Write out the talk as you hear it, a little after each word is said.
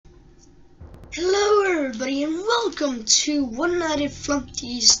everybody, and welcome to Night At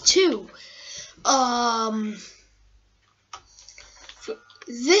Flumpty's 2.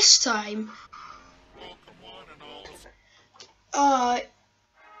 This time,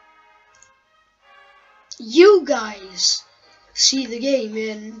 you guys see the game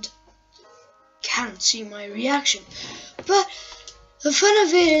and can't see my reaction, but the fun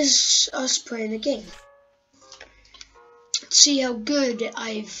of it is us playing the game. Let's see how good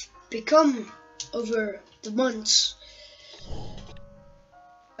I've become over the months.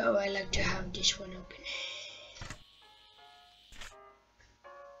 Oh, I like to have this one open.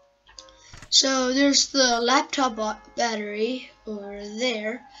 So there's the laptop battery over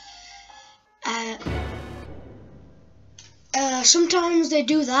there. Sometimes they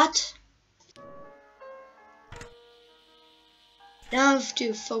do that. Now I have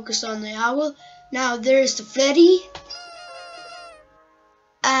to focus on the owl. Now there's the Freddy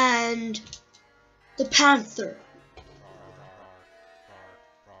and the panther.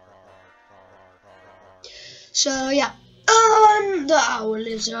 So yeah, the owl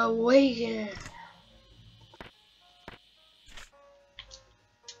is awake.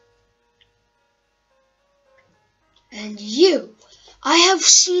 And you, I have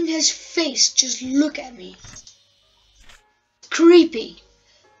seen his face just look at me. Creepy.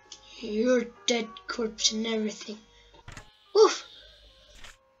 Your dead corpse and everything. Oof.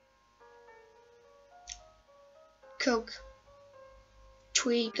 Coke,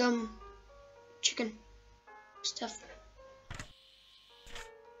 tweed, gum, chicken, stuff.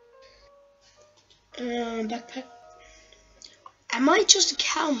 Backpack. Am I just a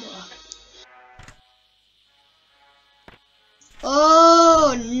camera?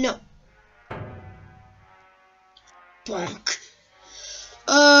 Oh no. Bonk.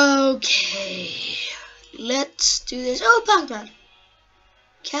 Okay. Let's do this. Oh, Pac-Man.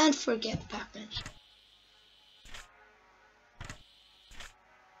 Can't forget Pac-Man.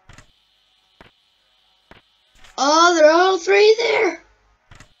 Oh, they're all three there.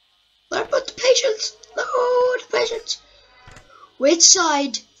 What about the patients? No, the patients. Which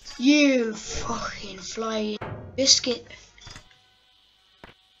side? You fucking flying biscuit.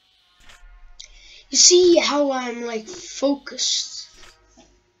 You see how I'm like focused?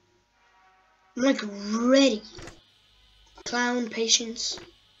 I'm like ready. Clown patience.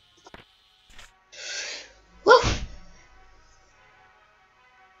 Woo!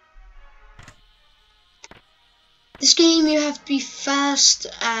 This game you have to be fast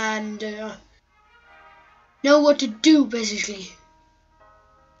and know what to do basically.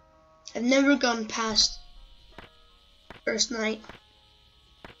 I've never gone past first night.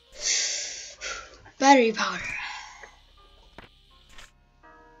 Battery power.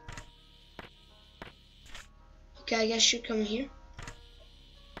 Okay, I guess you're coming here.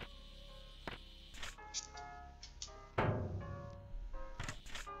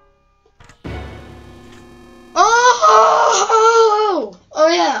 Oh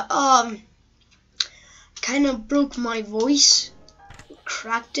yeah, kind of broke my voice,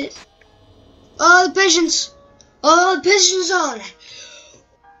 cracked it. Oh, the patience! Oh, the patience on!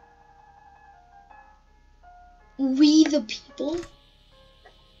 We the people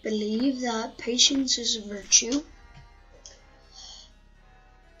believe that patience is a virtue.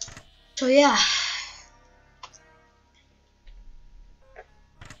 So yeah.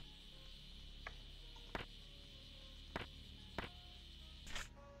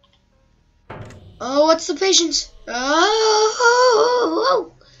 Oh, what's the patience?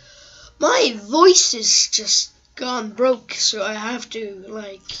 Oh, my voice is just gone broke, so I have to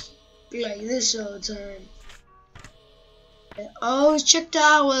like be like this all the time. Oh, check the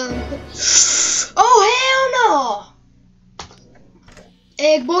owl. Oh, hell no!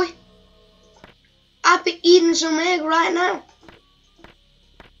 Egg boy. I'll be eating some egg right now.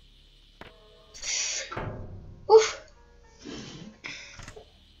 Oof.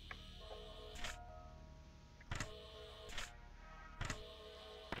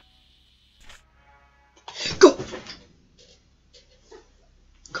 Go!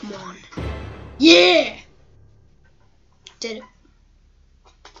 Come on. Yeah! Did it.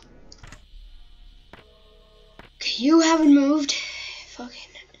 Okay, you haven't moved.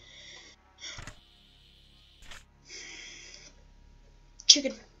 Fucking.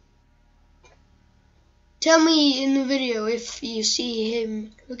 Chicken. Tell me in the video if you see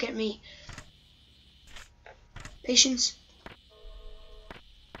him look at me. Patience.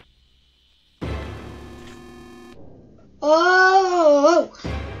 Oh!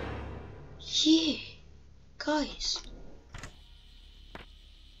 Yeah, guys.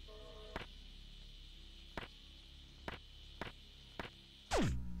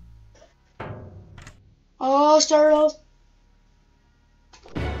 Oh, start off.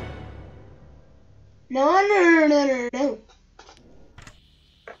 No.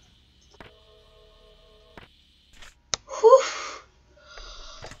 Whew.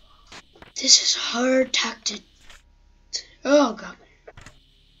 This is hard tactic. Oh god.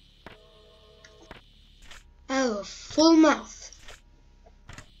 I have a full mouth.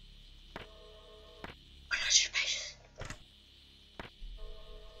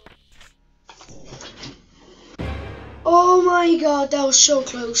 Oh my god, that was so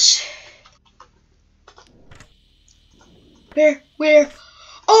close. Where?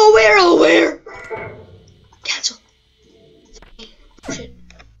 Oh, where? Cancel. Shit.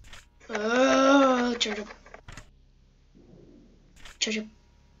 Oh, charge up. Okay.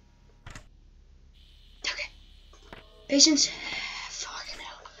 Patience. Fucking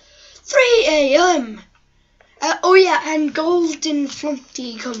hell. 3 a.m. Oh yeah, and golden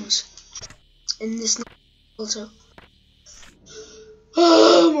flumpty comes in this night also.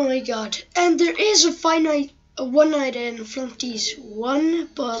 Oh my god. And there is a one night in Flumpty's 1,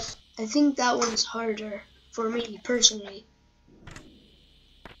 but I think that one's harder for me personally.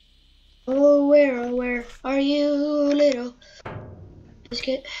 Oh where are you, little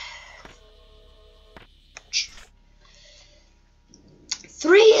biscuit?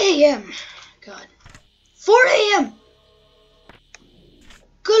 3 a.m. God. 4 a.m.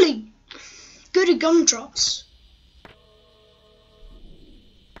 Goody gumdrops.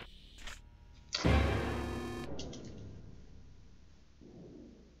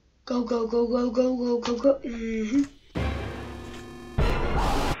 Go.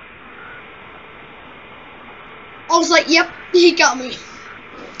 I was like, yep, he got me.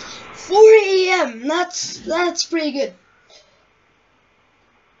 4 a.m. That's pretty good.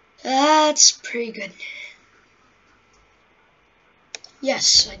 That's pretty good.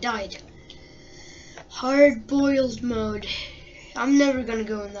 Yes, I died. Hard-boiled mode. I'm never gonna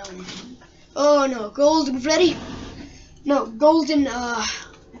go in that one. Oh no, golden Freddy. No, golden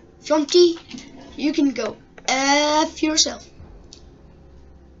Flumpty. You can go F yourself.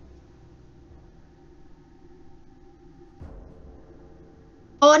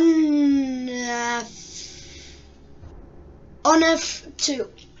 On F2.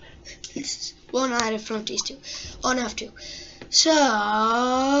 Well, Night At Flumpty's 2. On F2.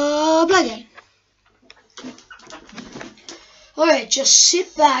 So, play game. Alright, just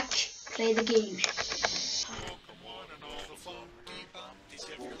sit back, play the game.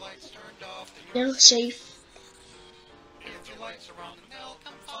 No, safe. If your lights are on, they'll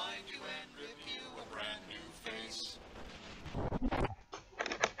come find you and rip you a brand new face.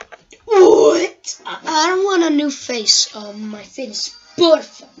 What? I don't want a new face on my face,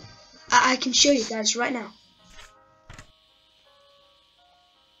 but I can show you guys right now.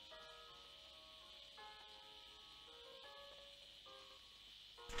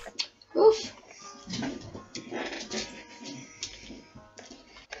 Oof.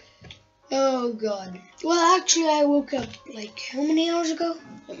 Oh god. Well, actually I woke up like how many hours ago?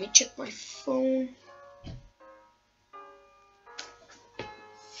 Let me check my phone.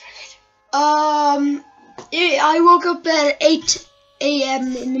 I woke up at 8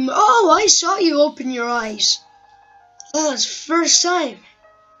 a.m. in the morning. Oh, I saw you open your eyes. Oh, that's first time.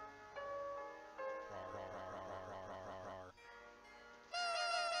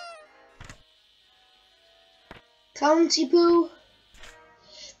 County Poo.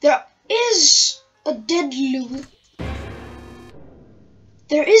 There is a dead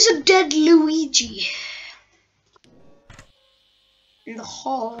Luigi in the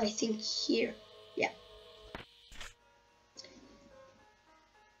hall, I think here. Yeah.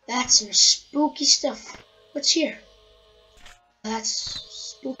 That's some spooky stuff. What's here? That's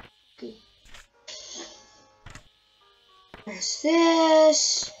spooky. There's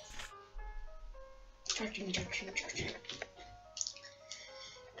this. Charging.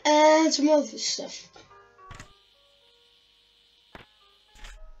 And some other stuff.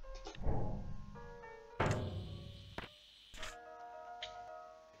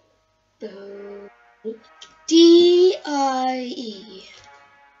 D-I-E.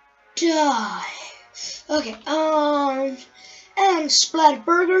 Die. Okay, and splattered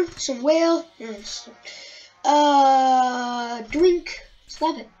burger, some whale, and some, drink,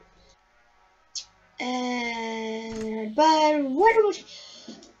 slap it. And, but, what was,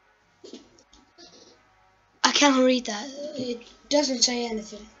 I can't read that, it doesn't say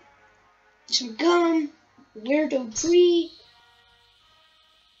anything. Some gum, weirdo tree.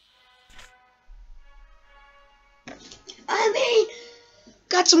 I mean,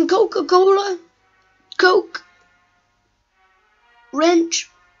 got some Coca-Cola, Coke, wrench,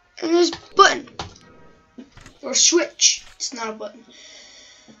 and this button. Or switch. It's not a button.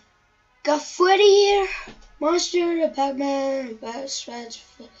 Got Freddy here. Monster, a Pac-Man, a Bats.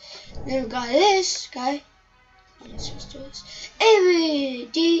 Then we got this guy. Let's just do this.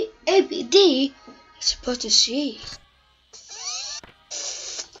 ABD. I'm supposed to see.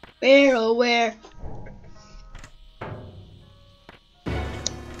 Where, oh where?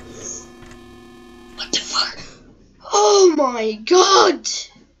 What the fuck? Oh my god!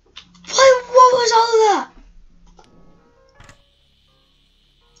 What was all that?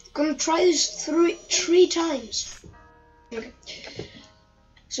 I'm gonna try this three times. Okay.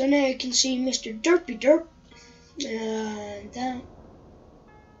 So now you can see Mr. Derpy Derp. And down.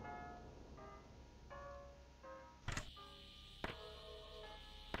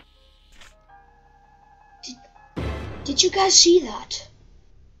 Did you guys see that?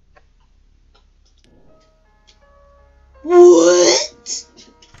 What?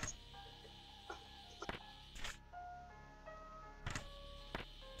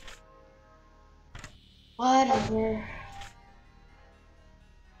 Whatever.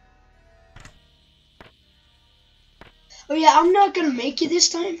 Oh yeah, I'm not gonna make it this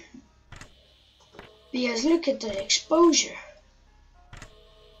time. Because look at the exposure.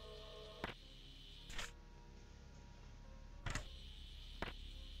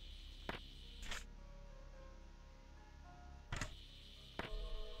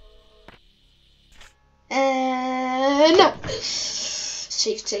 And no.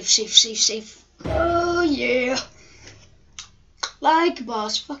 Safe. Oh yeah. Like a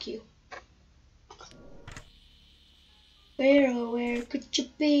boss, fuck you. Where, oh where could you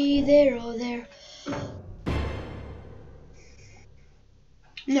be? There, oh there.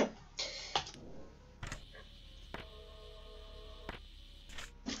 No.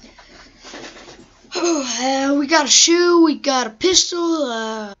 We got a shoe, we got a pistol,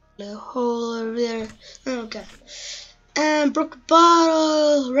 a hole over there. Okay. And broke a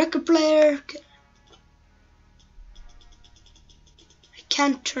bottle, record player. I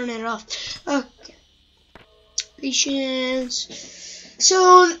can't turn it off. Okay. Patience.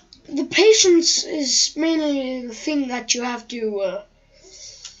 So the patience is mainly the thing that you have to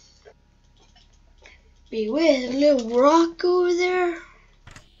be with. A little rock over there.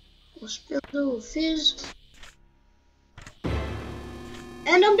 We'll spill a little fizz.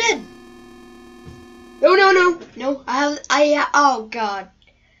 And I'm dead. No. Oh god.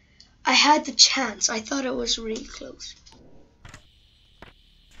 I had the chance. I thought it was really close.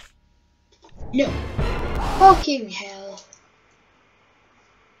 No. Fucking hell.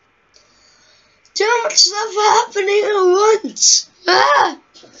 Too much stuff happening at once. Ah!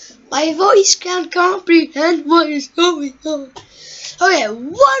 My voice can't comprehend what is going on. Okay,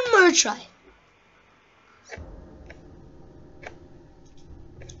 one more try.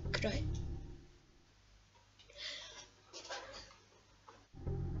 Could I?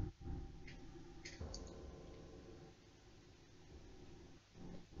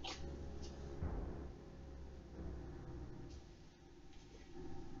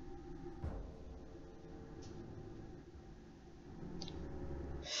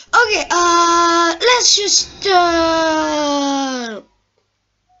 Okay, let's just,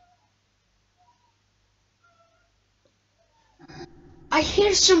 I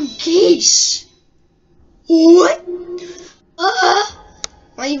hear some geese. What?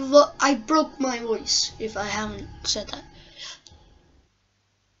 I broke my voice if I haven't said that.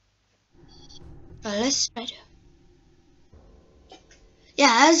 Let's try to. Yeah,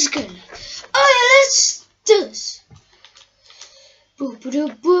 that's good. Okay, let's do this. Boop,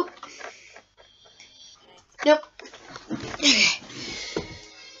 boop, boop. Nope. Okay.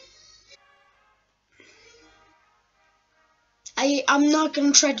 I'm not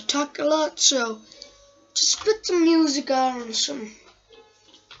gonna try to talk a lot, so just put some music on some.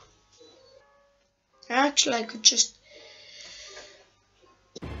 Actually, I could just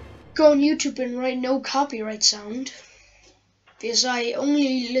go on YouTube and write no copyright sound, because I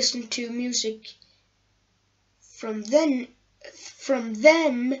only listen to music from them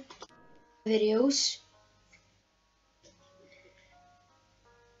videos.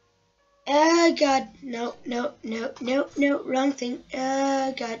 God, no, wrong thing.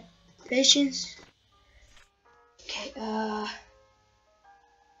 God, patience. Okay,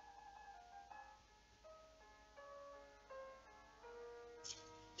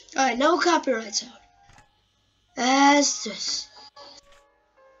 alright, no copyright sound. That's this.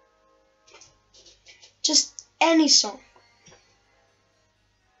 Just any song.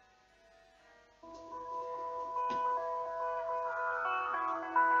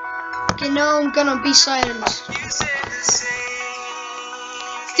 Okay, now I'm gonna be silent.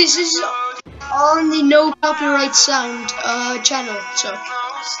 This is on the no copyright sound channel, so.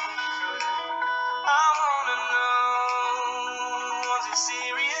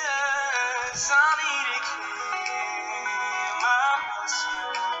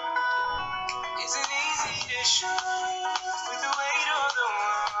 Isn't easy to show with the weight of the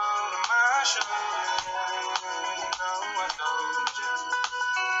world on my shoulders. You know I told you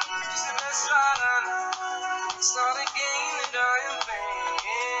it's the best ride I know. It's not a game that I am playing.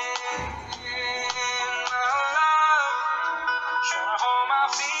 My love, trying to hold my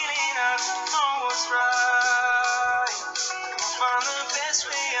feeling, I don't know what's right. Find the best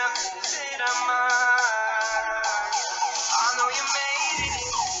way I think that I might. I know you made it in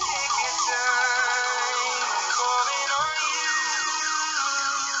the nick of time. I'm calling on you.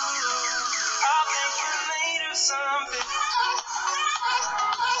 I think you're made of something.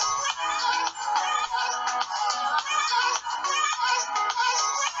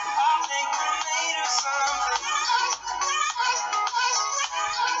 I think you're made of something.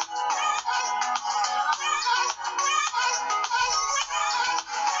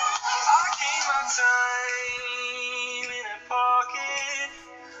 I gave my time in a pocket.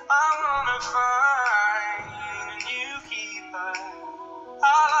 I wanna find a new keeper. I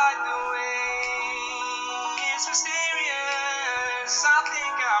like the way it's mysterious. I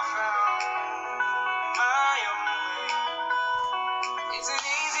think I found my own way. Isn't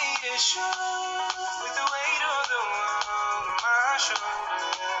easy to show with the weight of the world on my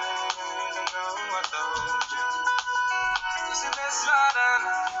shoulders. I know I told you it's the best ride I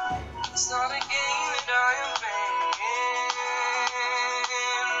know. It's not a game that I am playing.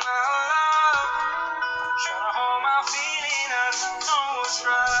 My love, trying to hold my feeling, I don't know what's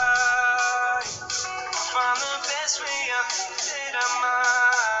right. Find the best way I think that I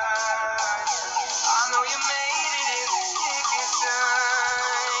might. I know you made it in the nick of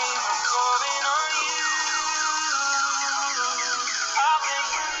time. I'm calling on you. I think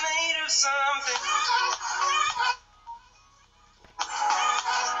you're made of something.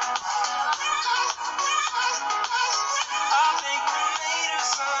 I think you're made of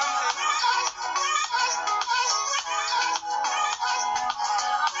something.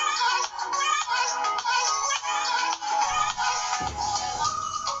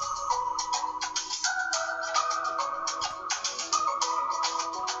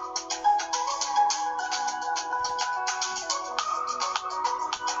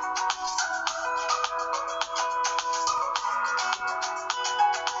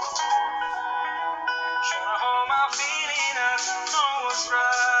 Trying to hold my feeling, I don't know what's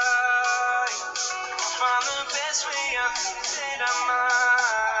right. Find the best way I think that I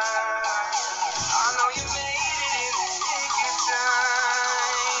might. I know you made it in the nick of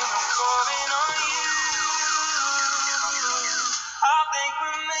time. I'm calling on you. I think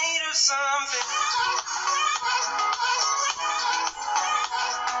we're made of something.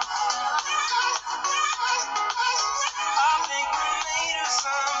 I think we're made of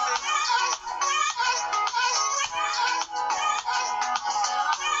something.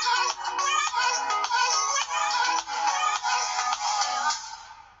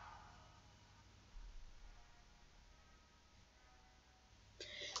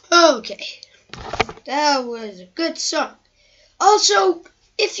 Okay, that was a good song. Also,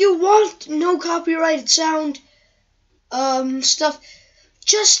 if you want no copyrighted sound stuff,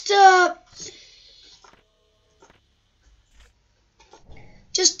 just go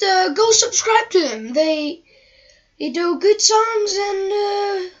subscribe to them. They do good songs and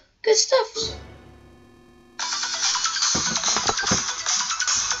good stuff.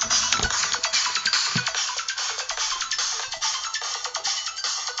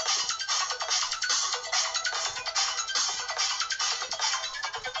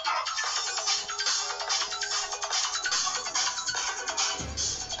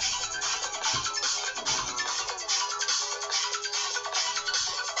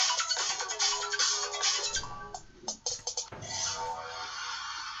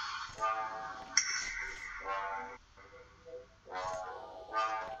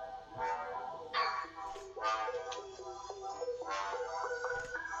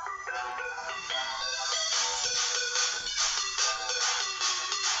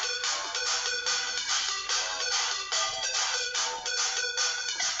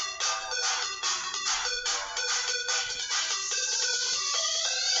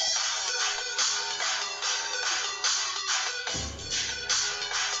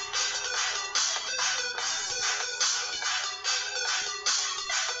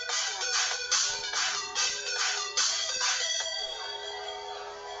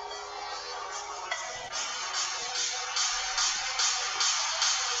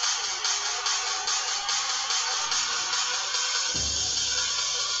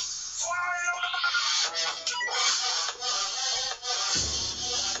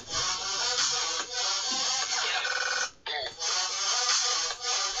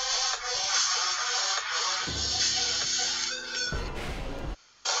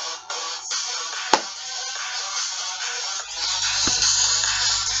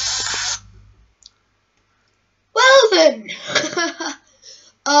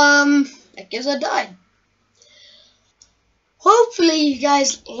 I guess I died. Hopefully you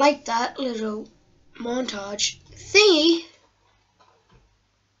guys like that little montage thingy.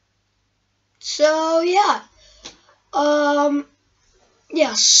 So yeah,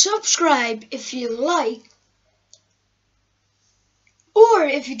 yeah, subscribe if you like, or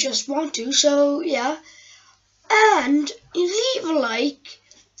if you just want to. So yeah, and leave a like,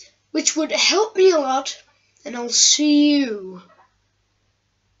 which would help me a lot. And I'll see you.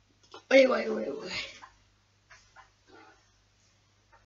 Wait.